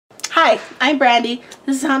Hi, I'm Brandy.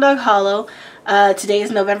 This is Hound Dog Hollow. Today is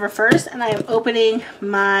November 1st, and I am opening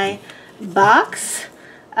my box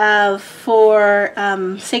for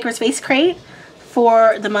Sacred Space Crate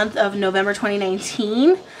for the month of November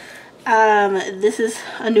 2019. This is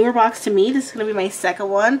a newer box to me. This is going to be my second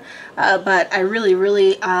one, but I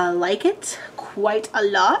really like it quite a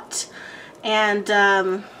lot. And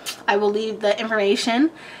I will leave the information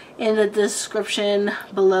in the description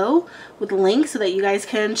below with links so that you guys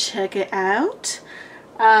can check it out.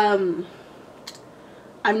 I'm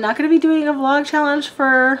not going to be doing a vlog challenge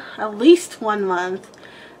for at least 1 month,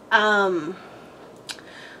 but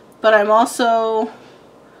I'm also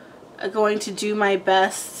going to do my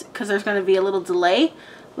best because there's going to be a little delay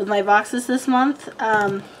with my boxes this month.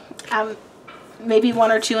 Maybe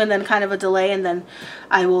 1 or 2 and then kind of a delay, and then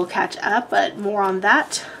I will catch up, but more on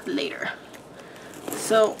that later.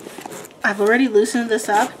 So I've already loosened this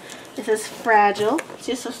up. It says fragile. It's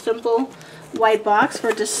just a simple white box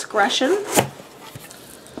for discretion.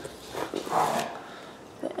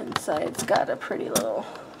 The inside's got a pretty little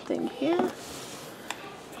thing here.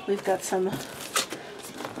 We've got some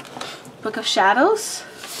Book of Shadows.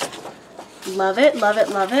 Love it, love it,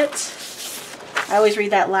 love it. I always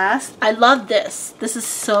read that last. I love this. This is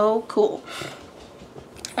so cool.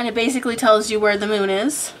 And it basically tells you where the moon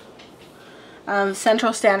is.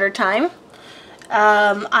 Central Standard Time.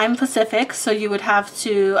 I'm Pacific, so you would have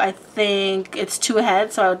to, I think it's 2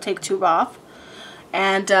 ahead, so I would take 2 off.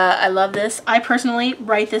 And I love this. I personally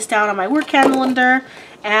write this down on my work calendar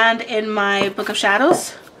and in my Book of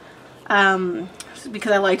Shadows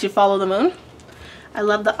because I like to follow the moon. I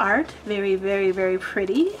love the art. Very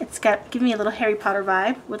pretty. It's giving me a little Harry Potter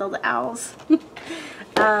vibe with all the owls.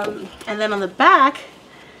 And then on the back,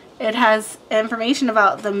 it has information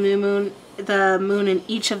about the moon in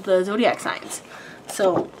each of the zodiac signs.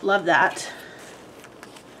 So love that.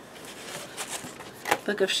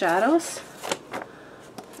 Book of Shadows.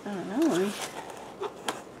 I don't know.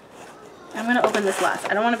 I'm gonna open this last.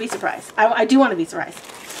 I don't want to be surprised. I do want to be surprised.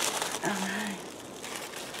 Alright.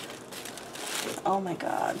 Oh my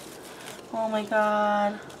god. Oh my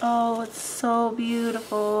god. Oh, it's so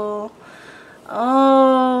beautiful.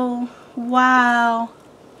 Oh, wow.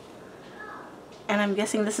 And I'm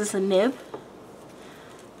guessing this is a nib.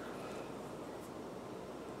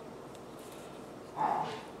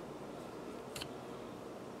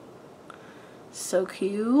 So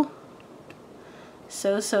cute.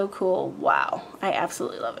 So cool. Wow. I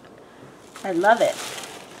absolutely love it. I love it.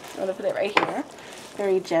 I'm going to put it right here.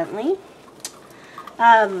 Very gently.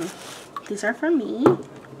 These are for me.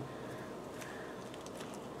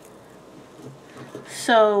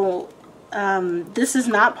 So, this is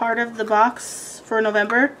not part of the box for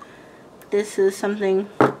November. This is something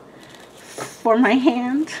for my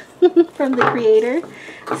hand from the creator.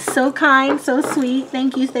 So kind, so sweet.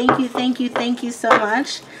 Thank you so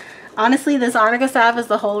much. Honestly, this arnica salve is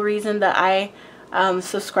the whole reason that I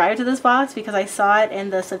subscribed to this box, because I saw it in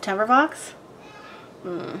the September box.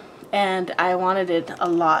 And I wanted it a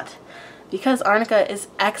lot because arnica is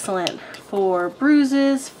excellent for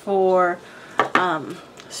bruises, for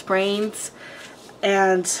sprains,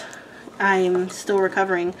 and I'm still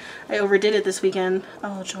recovering. I overdid it this weekend.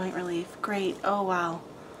 Oh, joint relief. Great. Oh, wow.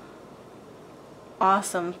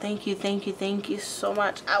 Awesome. Thank you so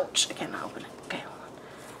much. Ouch. I cannot open it. Okay, hold on.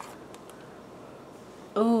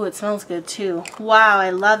 Oh, it smells good too. Wow,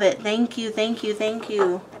 I love it. Thank you.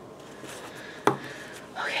 Okay. I'm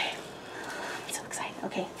so excited.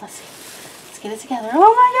 Okay, let's see. Let's get it together.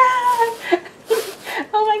 Oh my god!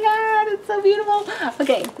 Oh my god, it's so beautiful.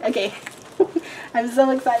 Okay. I'm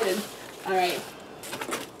so excited. Alright.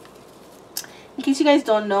 In case you guys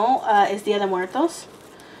don't know, it's Dia de Muertos.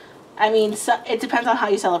 I mean, it depends on how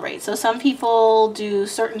you celebrate. So some people do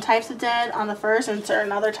certain types of dead on the 1st and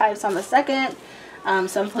certain other types on the 2nd.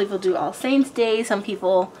 Some people do All Saints Day. Some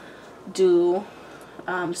people do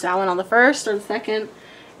Samhain on the 1st or the 2nd.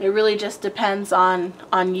 It really just depends on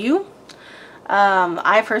you.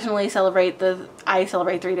 I personally celebrate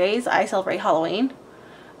 3 days. I celebrate Halloween.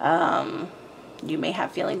 You may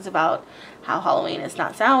have feelings about how Halloween is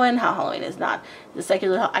not Samhain, how Halloween is not the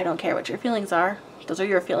secular. I don't care what your feelings are. Those are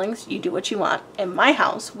your feelings. You do what you want. In my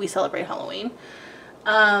house, we celebrate Halloween.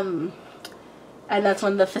 And that's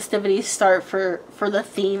when the festivities start for the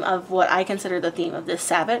theme of what I consider the theme of this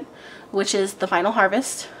Sabbath, which is the final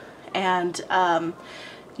harvest and,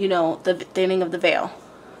 you know, the thinning of the veil.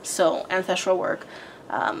 So ancestral work,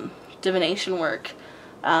 divination work,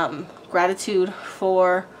 gratitude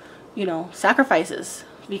for, you know, sacrifices,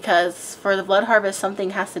 because for the blood harvest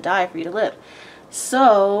something has to die for you to live.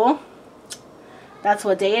 So that's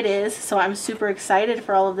what day it is. So I'm super excited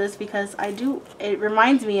for all of this because it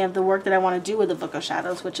reminds me of the work that I want to do with the Book of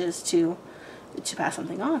Shadows, which is to pass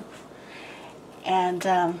something on. And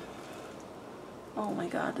oh my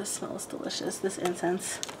god, this smells delicious, this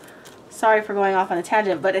incense. Sorry for going off on a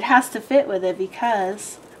tangent, but it has to fit with it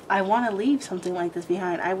because I want to leave something like this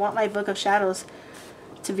behind. I want my Book of Shadows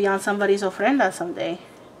to be on somebody's ofrenda someday.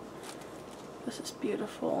 This is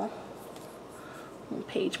beautiful. Little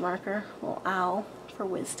page marker, little owl for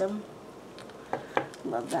wisdom.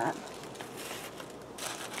 Love that.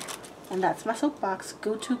 And that's my soapbox.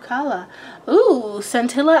 Gotu Kala. Ooh,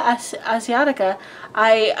 Centilla asiatica.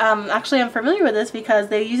 I actually am familiar with this because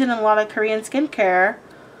they use it in a lot of Korean skincare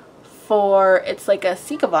for, it's like a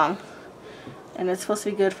sikabang. And it's supposed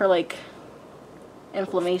to be good for like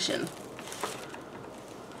inflammation.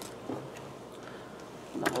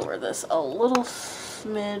 I'm gonna lower this a little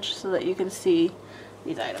smidge so that you can see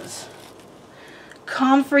these items.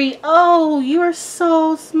 Comfrey. Oh, you are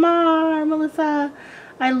so smart, Melissa.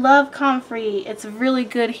 I love Comfrey. It's really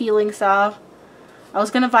good healing salve. I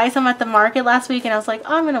was going to buy some at the market last week and I was like,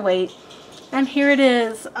 oh, I'm going to wait. And here it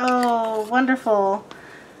is. Oh, wonderful.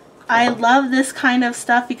 I love this kind of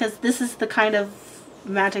stuff because this is the kind of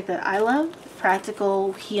magic that I love.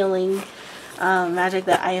 Practical healing magic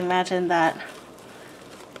that I imagine that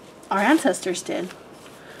our ancestors did.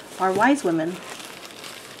 Our wise women.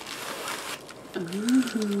 Ooh,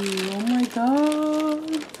 oh my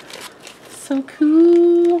god. So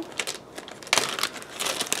cool.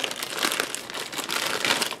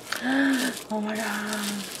 Oh my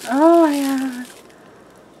god. Oh my god.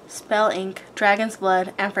 Spell ink, dragon's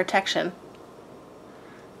blood, and protection.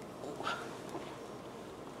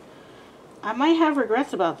 I might have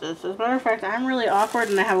regrets about this. As a matter of fact, I'm really awkward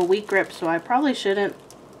and I have a weak grip, so I probably shouldn't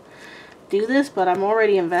do this, but I'm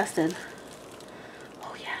already invested.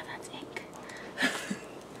 Oh yeah, that's ink.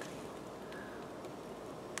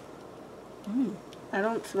 I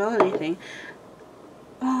don't smell anything.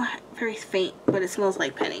 Oh, very faint, but it smells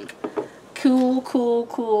like pen ink. Cool, cool,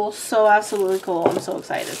 cool. So absolutely cool. I'm so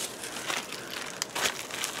excited.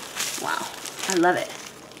 Wow, I love it.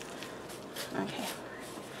 Okay,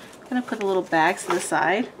 I'm gonna put the little bags to the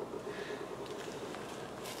side.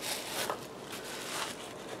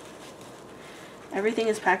 Everything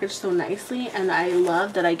is packaged so nicely, and I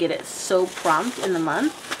love that I get it so prompt in the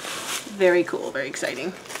month. Very cool, very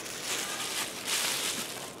exciting.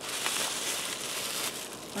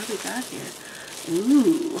 What do we got here?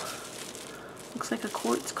 Ooh, looks like a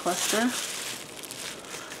quartz cluster.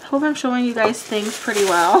 I hope I'm showing you guys things pretty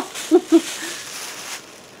well.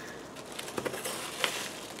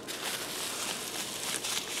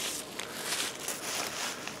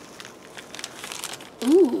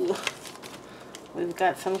 Ooh, we've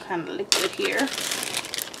got some kind of liquid here.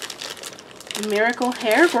 Miracle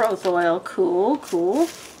hair growth oil. Cool, cool.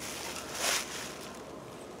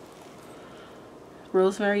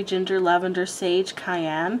 Rosemary, ginger, lavender, sage,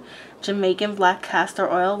 cayenne, Jamaican black castor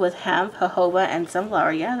oil with hemp, jojoba, and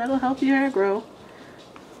sunflower. Yeah, that'll help your hair grow.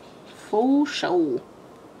 Full show.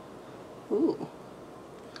 Ooh.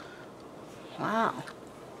 Wow.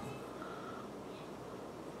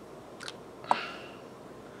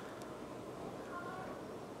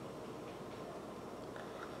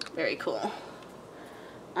 Very cool.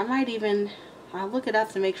 I might even, I'll look it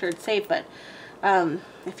up to make sure it's safe, but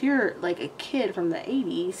if you're like a kid from the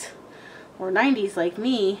 80s or 90s like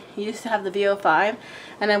me, you used to have the VO5,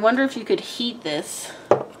 and I wonder if you could heat this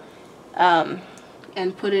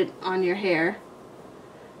and put it on your hair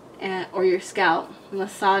or your scalp,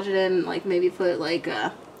 massage it in, like maybe put like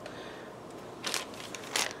a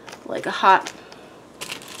hot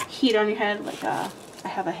heat on your head, like I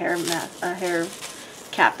have a hair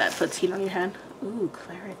cap that puts heat on your head. Ooh,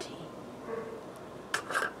 clarity.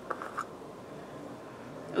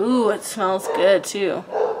 Ooh, it smells good too.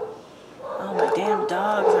 Oh, my damn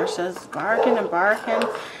dogs are just barking and barking.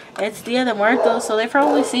 It's Dia de Muertos, so they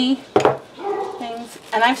probably see things.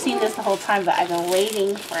 And I've seen this the whole time, but I've been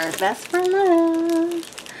waiting for our best for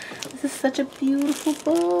last. This is such a beautiful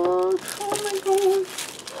book. Oh my god.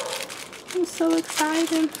 I'm so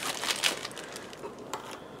excited.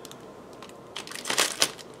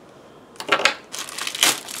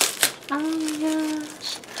 Oh my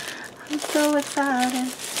gosh. I'm so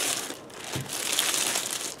excited.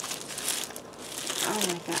 Oh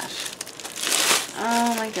my gosh.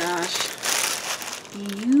 Oh my gosh.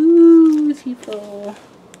 Beautiful.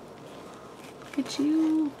 Look at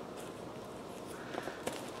you.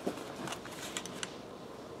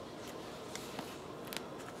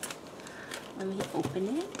 Let me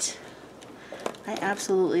open it. I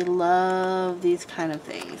absolutely love these kind of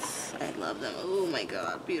things. I love them. Oh my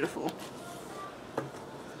god, beautiful.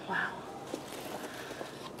 Wow.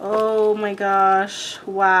 Oh my gosh,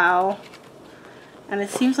 wow. And it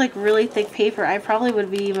seems like really thick paper. I probably would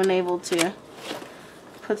be even able to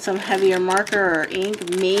put some heavier marker or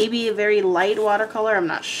ink, maybe a very light watercolor, I'm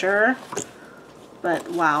not sure.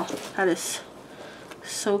 But wow, that is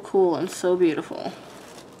so cool and so beautiful.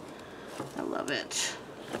 I love it.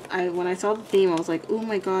 When I saw the theme, I was like, oh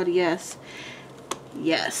my god, yes.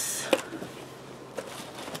 Yes.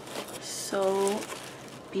 So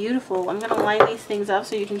beautiful. I'm going to line these things up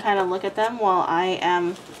so you can kind of look at them while I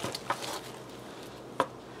am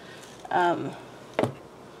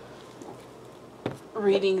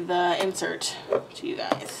reading the insert to you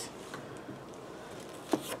guys.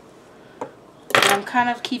 And I'm kind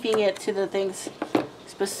of keeping it to the things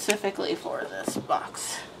specifically for this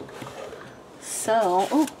box. So,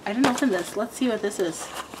 oh, I didn't open this. Let's see what this is.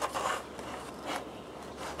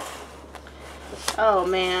 Oh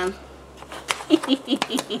man.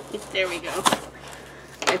 There we go.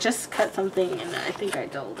 I just cut something and I think I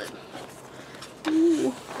dulled it.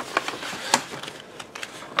 Ooh.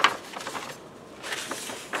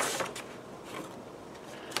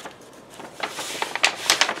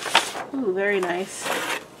 Ooh, very nice.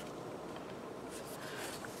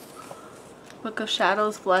 Book of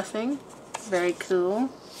Shadows Blessing. Very cool.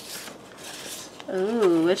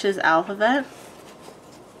 Ooh, Witch's Alphabet.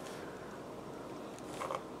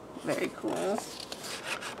 Very cool.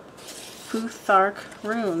 Futhark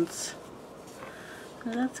Runes.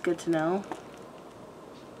 Oh, that's good to know.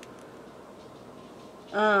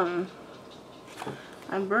 I'm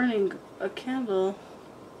burning a candle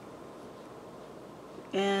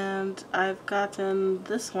and I've gotten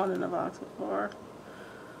this one in the box before.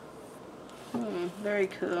 Very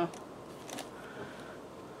cool.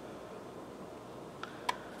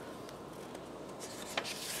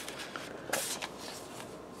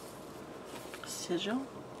 Sigil.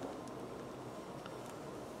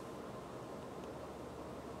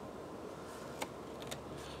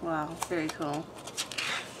 Wow, very cool.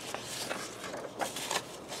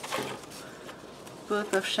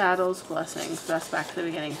 Book of Shadows Blessing. So that's back to the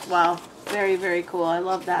beginning. Wow, very, very cool. I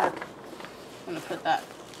love that. I'm going to put that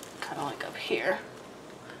kind of like up here.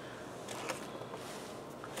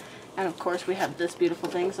 And of course we have this beautiful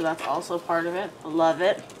thing, so that's also part of it. I love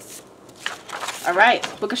it.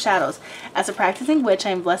 Alright, Book of Shadows. As a practicing witch,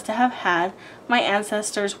 I am blessed to have had my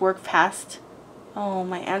ancestors' work passed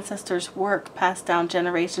down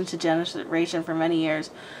generation to generation for many years.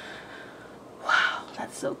 Wow,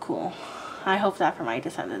 that's so cool. I hope that for my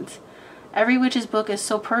descendants. Every witch's book is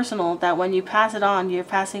so personal that when you pass it on, you're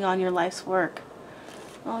passing on your life's work.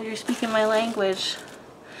 Oh, you're speaking my language.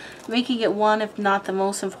 Making it one, if not the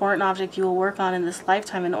most important object you will work on in this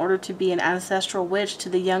lifetime in order to be an ancestral witch to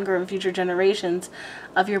the younger and future generations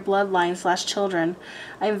of your bloodline / children.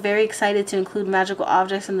 I am very excited to include magical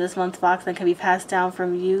objects in this month's box that can be passed down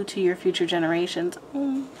from you to your future generations.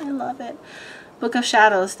 I love it. Book of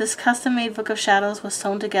Shadows. This custom-made Book of Shadows was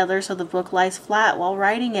sewn together so the book lies flat while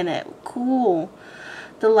writing in it. Cool.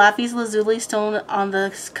 The lapis lazuli stone on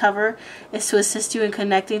the cover is to assist you in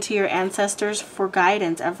connecting to your ancestors for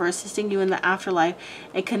guidance and for assisting you in the afterlife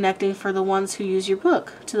and connecting for the ones who use your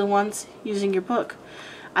book, to the ones using your book.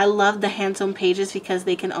 I love the hand-sewn pages because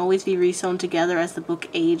they can always be re-sewn together as the book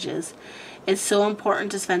ages. It's so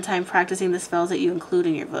important to spend time practicing the spells that you include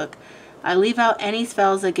in your book. I leave out any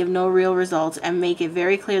spells that give no real results and make it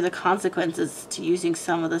very clear the consequences to using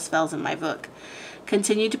some of the spells in my book.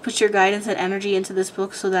 Continue to put your guidance and energy into this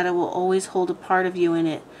book so that it will always hold a part of you in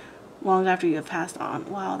it long after you have passed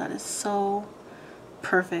on. Wow, that is so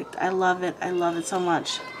perfect. I love it. I love it so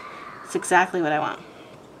much. It's exactly what I want.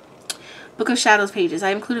 Book of Shadows pages.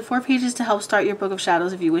 I included 4 pages to help start your Book of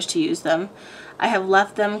Shadows if you wish to use them. I have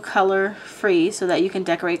left them color free so that you can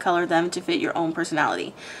color them to fit your own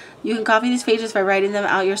personality. You can copy these pages by writing them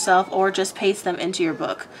out yourself or just paste them into your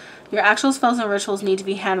book. Your actual spells and rituals need to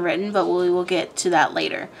be handwritten, but we will get to that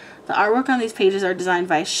later. The artwork on these pages are designed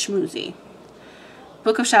by Schmoozy.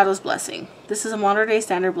 Book of Shadows Blessing. This is a modern-day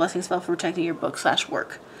standard blessing spell for protecting your book /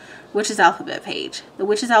 work. Witch's Alphabet page. The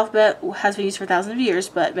Witch's Alphabet has been used for thousands of years,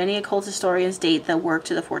 but many occult historians date the work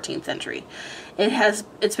to the 14th century.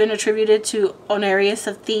 It's been attributed to Honorius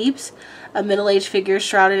of Thebes, a middle-aged figure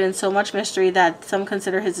shrouded in so much mystery that some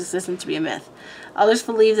consider his existence to be a myth. Others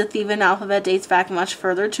believe the Theban alphabet dates back much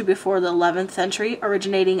further to before the 11th century,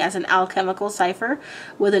 originating as an alchemical cipher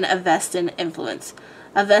with an Avestan influence.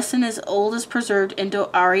 Avestan is oldest preserved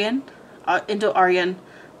Indo-Aryan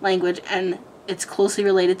language, and it's closely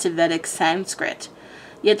related to Vedic Sanskrit.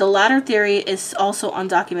 Yet the latter theory is also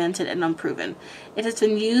undocumented and unproven. It has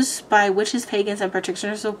been used by witches, pagans, and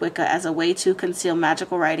practitioners of Wicca as a way to conceal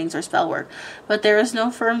magical writings or spell work, but there is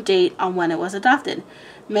no firm date on when it was adopted.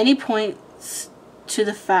 Many point to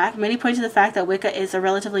the fact that Wicca is a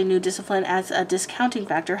relatively new discipline as a discounting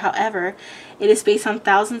factor. However, it is based on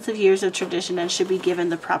thousands of years of tradition and should be given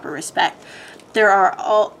the proper respect. There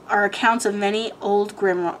are accounts of many old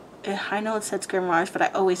grimoires. I know it says grimoires, but I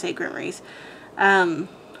always say grimoires.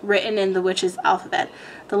 Written in the witch's alphabet.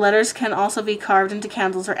 The letters can also be carved into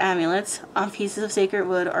candles or amulets, on pieces of sacred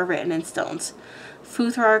wood, or written in stones.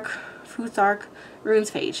 Futhark Runes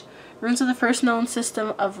page. Runes are the first known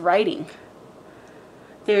system of writing.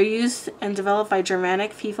 They are used and developed by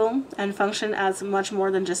Germanic people and function as much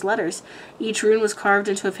more than just letters. Each rune was carved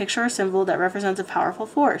into a picture or symbol that represents a powerful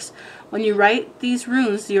force. When you write these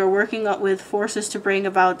runes, you are working with forces to bring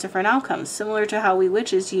about different outcomes, similar to how we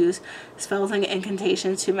witches use spells and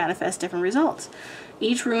incantations to manifest different results.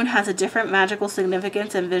 Each rune has a different magical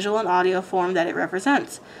significance and visual and audio form that it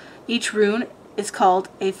represents. Each rune is called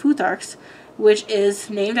a Futharks, which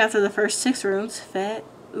is named after the first 6 runes, Fe,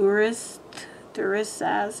 Uris,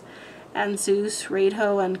 Durisaz, and Zeus,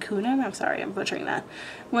 Radho, and Kunan. I'm sorry, I'm butchering that.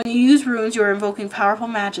 When you use runes, you are invoking powerful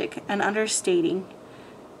magic, and understanding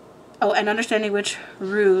which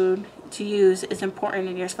rune to use is important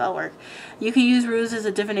in your spell work. You can use runes as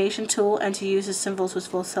a divination tool and to use as symbols with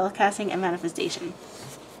full spell casting and manifestation.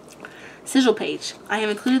 Sigil page. I have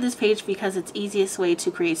included this page because it's the easiest way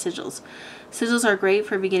to create sigils. Sigils are great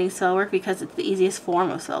for beginning spell work because it's the easiest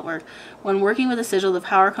form of spell work. When working with a sigil, the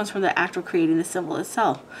power comes from the act of creating the symbol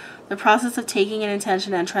itself. The process of taking an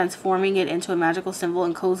intention and transforming it into a magical symbol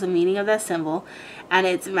encodes the meaning of that symbol and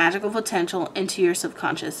its magical potential into your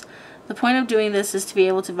subconscious. The point of doing this is to be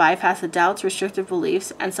able to bypass the doubts, restrictive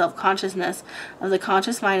beliefs, and self-consciousness of the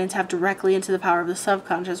conscious mind and tap directly into the power of the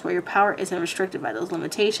subconscious where your power isn't restricted by those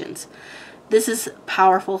limitations. This is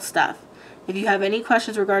powerful stuff. If you have any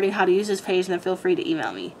questions regarding how to use this page, then feel free to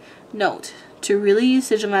email me. Note, to really use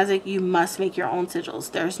sigil magic, you must make your own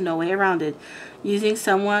sigils. There's no way around it. Using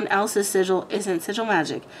someone else's sigil isn't sigil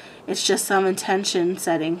magic. It's just some intention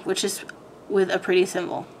setting, which is with a pretty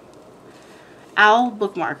symbol. Owl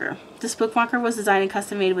bookmarker. This bookmarker was designed and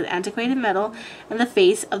custom made with antiquated metal and the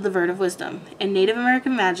face of the bird of wisdom. In Native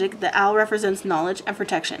American magic, the owl represents knowledge and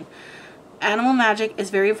protection. Animal magic is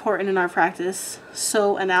very important in our practice,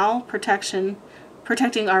 so an owl protecting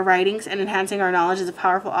our writings and enhancing our knowledge is a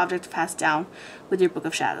powerful object to pass down with your Book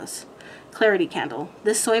of Shadows. Clarity candle.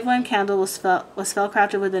 This soy blend candle was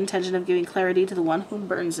spellcrafted with the intention of giving clarity to the one who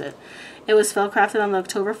burns it. It was spellcrafted on the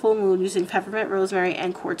October full moon using peppermint, rosemary,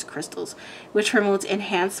 and quartz crystals, which promotes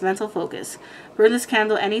enhanced mental focus. Burn this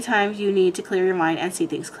candle anytime you need to clear your mind and see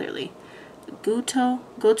things clearly.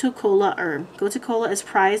 Gotu Kola herb. Gotu Kola is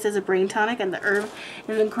prized as a brain tonic, and the herb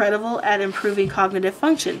is incredible at improving cognitive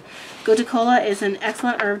function. Gotu Kola is an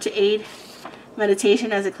excellent herb to aid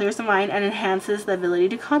meditation as it clears the mind and enhances the ability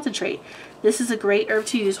to concentrate. This is a great herb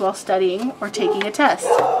to use while studying or taking a test.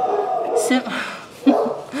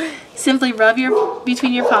 Simply rub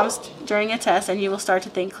between your palms during a test and you will start to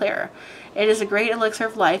think clearer. It is a great elixir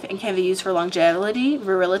of life and can be used for longevity,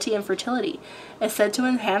 virility, and fertility. It's said to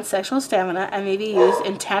enhance sexual stamina and may be used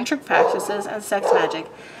in tantric practices and sex magic.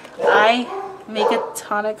 I make a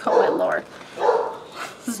tonic, oh my lord.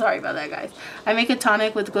 Sorry about that, guys. I make a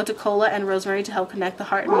tonic with Gotu Kola and rosemary to help connect the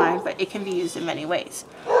heart and mind, but it can be used in many ways.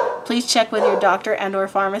 Please check with your doctor and/or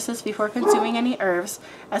pharmacist before consuming any herbs,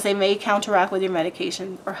 as they may counteract with your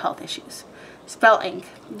medication or health issues. Spell ink.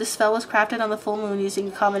 This spell was crafted on the full moon using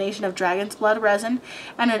a combination of dragon's blood resin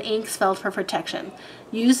and an ink spelled for protection.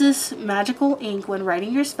 Use this magical ink when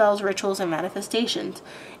writing your spells, rituals, and manifestations.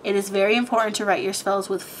 It is very important to write your spells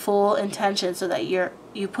with full intention so that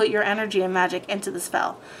you put your energy and magic into the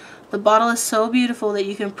spell. The bottle is so beautiful that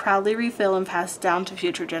you can proudly refill and pass it down to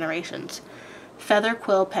future generations. Feather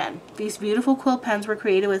quill pen. These beautiful quill pens were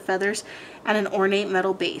created with feathers and an ornate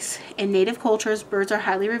metal base. In native cultures, birds are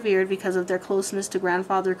highly revered because of their closeness to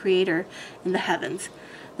Grandfather Creator in the heavens.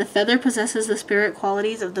 The feather possesses the spirit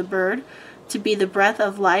qualities of the bird to be the breath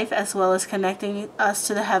of life, as well as connecting us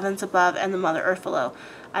to the heavens above and the Mother Earth below.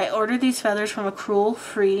 I ordered these feathers from a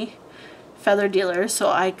cruel-free feather dealer, so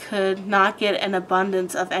I could not get an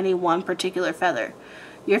abundance of any one particular feather.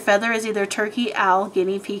 Your feather is either turkey, owl,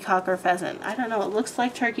 guinea, peacock, or pheasant. I don't know, it looks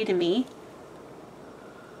like turkey to me,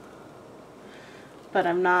 but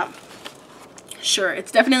I'm not sure.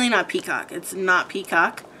 It's definitely not peacock. It's not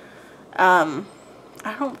peacock. I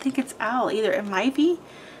don't think it's owl either. It might be,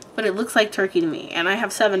 but it looks like turkey to me, and I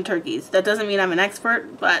have 7 turkeys. That doesn't mean I'm an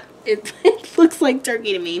expert, but it looks like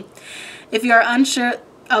turkey to me. If you are unsure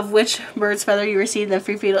of which bird's feather you received, then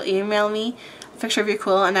feel free to email me a picture of your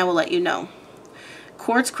quill and I will let you know.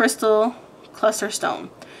 Quartz crystal cluster stone.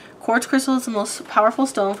 Quartz crystal is the most powerful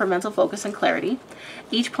stone for mental focus and clarity.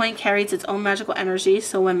 Each point carries its own magical energy,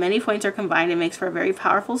 so when many points are combined, it makes for a very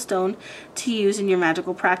powerful stone to use in your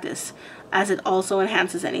magical practice, as it also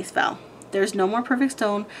enhances any spell. There is no more perfect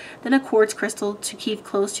stone than a quartz crystal to keep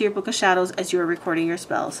close to your book of shadows as you are recording your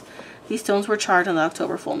spells. These stones were charged on the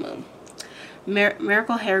October full moon.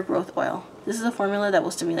 Miracle Hair Growth Oil. This is a formula that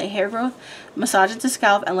will stimulate hair growth. Massage into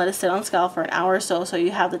scalp and let it sit on scalp for an hour or so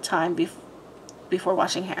you have the time before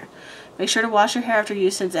washing hair. Make sure to wash your hair after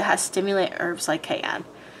use since it has stimulant herbs like cayenne.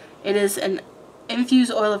 It is an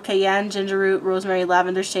infused oil of cayenne, ginger root, rosemary,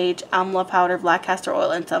 lavender sage, amla powder, black castor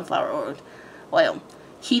oil, and sunflower oil.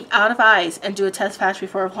 Keep out of eyes and do a test patch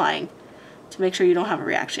before applying to make sure you don't have a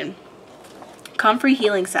reaction. Comfrey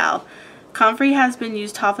Healing Salve. Comfrey has been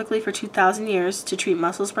used topically for 2,000 years to treat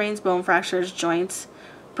muscle sprains, bone fractures, joints,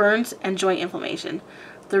 burns, and joint inflammation.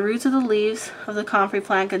 The roots of the leaves of the comfrey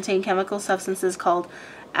plant contain chemical substances called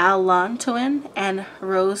allantoin and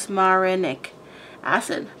rosmarinic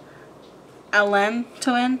acid.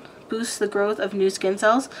 Allantoin boosts the growth of new skin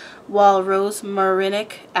cells, while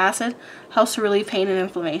rosmarinic acid helps to relieve pain and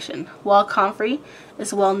inflammation. While comfrey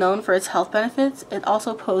is well known for its health benefits, it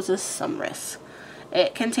also poses some risks.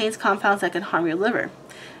 It contains compounds that can harm your liver.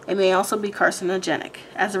 It may also be carcinogenic.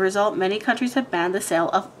 As a result, many countries have banned the sale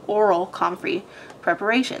of oral comfrey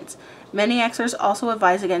preparations. Many experts also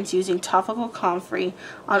advise against using topical comfrey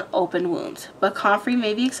on open wounds, but comfrey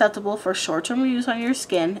may be acceptable for short-term use on your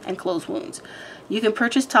skin and closed wounds. You can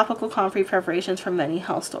purchase topical comfrey preparations from any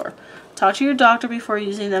health store. Talk to your doctor before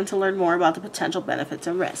using them to learn more about the potential benefits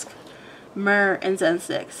and risk. Myrrh incense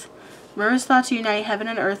sticks. Myrrh is thought to unite heaven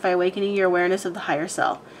and earth by awakening your awareness of the higher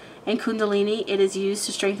self. In Kundalini, it is used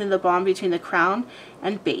to strengthen the bond between the crown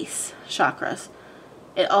and base chakras.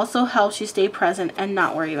 It also helps you stay present and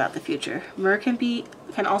not worry about the future. Myrrh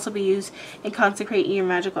can also be used in consecrating your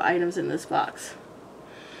magical items in this box.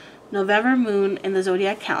 November moon in the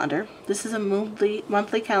zodiac calendar. This is a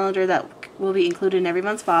monthly calendar that will be included in every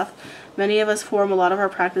month's Voth. Many of us form a lot of our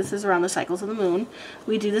practices around the cycles of the moon.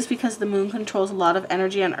 We do this because the moon controls a lot of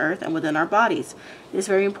energy on Earth and within our bodies. It is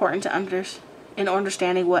very important in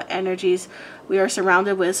understanding what energies we are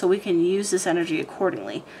surrounded with so we can use this energy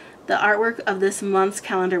accordingly. The artwork of this month's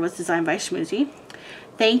calendar was designed by Schmoozy.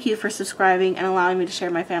 Thank you for subscribing and allowing me to share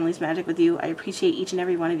my family's magic with you. I appreciate each and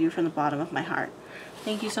every one of you from the bottom of my heart.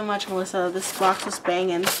 Thank you so much, Melissa. This box was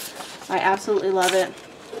banging. I absolutely love it.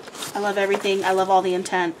 I love everything. I love all the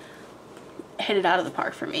intent. Hit it out of the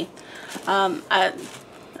park for me. I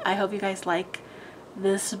hope you guys like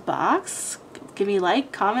this box. Give me a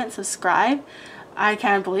like, comment, subscribe. I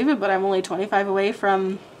can't believe it, but I'm only 25 away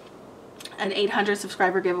from an 800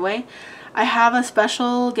 subscriber giveaway. I have a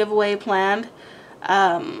special giveaway planned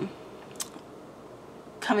coming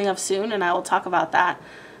up soon, and I will talk about that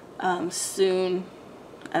soon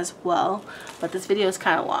as well, but this video is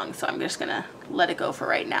kind of long, so I'm just gonna let it go for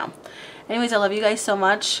right now. Anyways, I love you guys so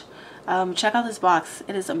much. Check out this box.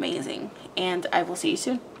 It is amazing, and I will see you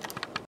soon.